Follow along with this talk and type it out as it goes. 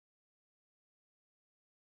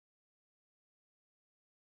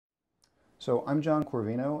So I'm John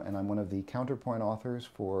Corvino, and I'm one of the counterpoint authors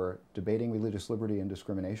for Debating Religious Liberty and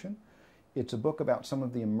Discrimination. It's a book about some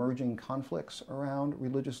of the emerging conflicts around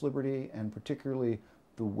religious liberty, and particularly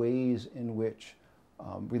the ways in which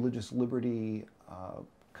religious liberty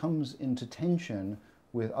comes into tension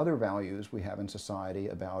with other values we have in society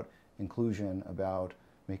about inclusion, about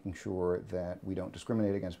making sure that we don't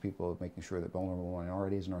discriminate against people, making sure that vulnerable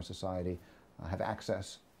minorities in our society have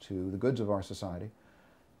access to the goods of our society.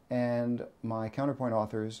 And my counterpoint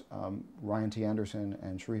authors, Ryan T. Anderson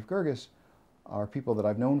and Sharif Girgis, are people that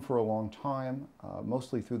I've known for a long time,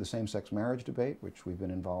 mostly through the same-sex marriage debate, which we've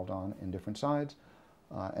been involved on in different sides.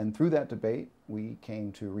 And through that debate, we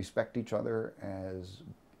came to respect each other as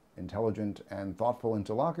intelligent and thoughtful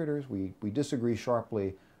interlocutors. We disagree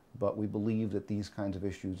sharply, but we believe that these kinds of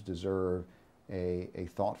issues deserve a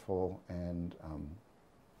thoughtful and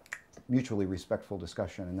mutually respectful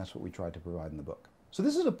discussion, and that's what we tried to provide in the book. So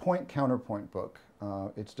this is a point-counterpoint book.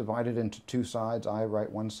 It's divided into two sides. I write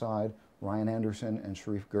one side, Ryan Anderson and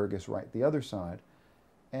Sharif Girgis write the other side.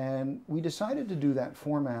 And we decided to do that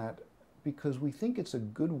format because we think it's a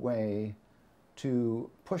good way to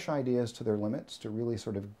push ideas to their limits, to really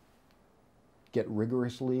sort of get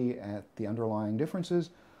rigorously at the underlying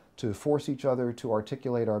differences, to force each other to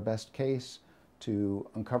articulate our best case, to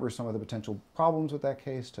uncover some of the potential problems with that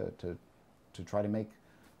case, to try to make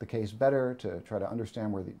the case better, to try to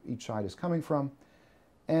understand where each side is coming from.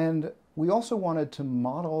 And we also wanted to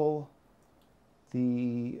model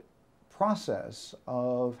the process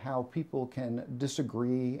of how people can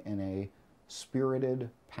disagree in a spirited,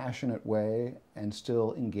 passionate way and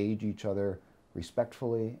still engage each other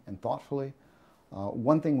respectfully and thoughtfully.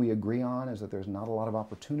 One thing we agree on is that there's not a lot of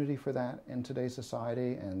opportunity for that in today's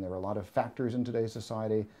society, and there are a lot of factors in today's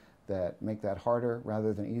society that make that harder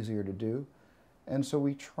rather than easier to do. And so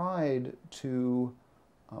we tried to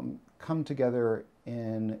come together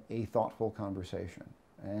in a thoughtful conversation.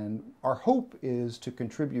 And our hope is to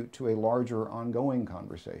contribute to a larger ongoing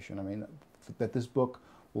conversation. I mean, that this book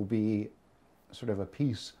will be sort of a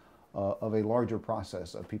piece of a larger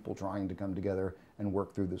process of people trying to come together and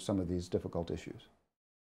work through some of these difficult issues.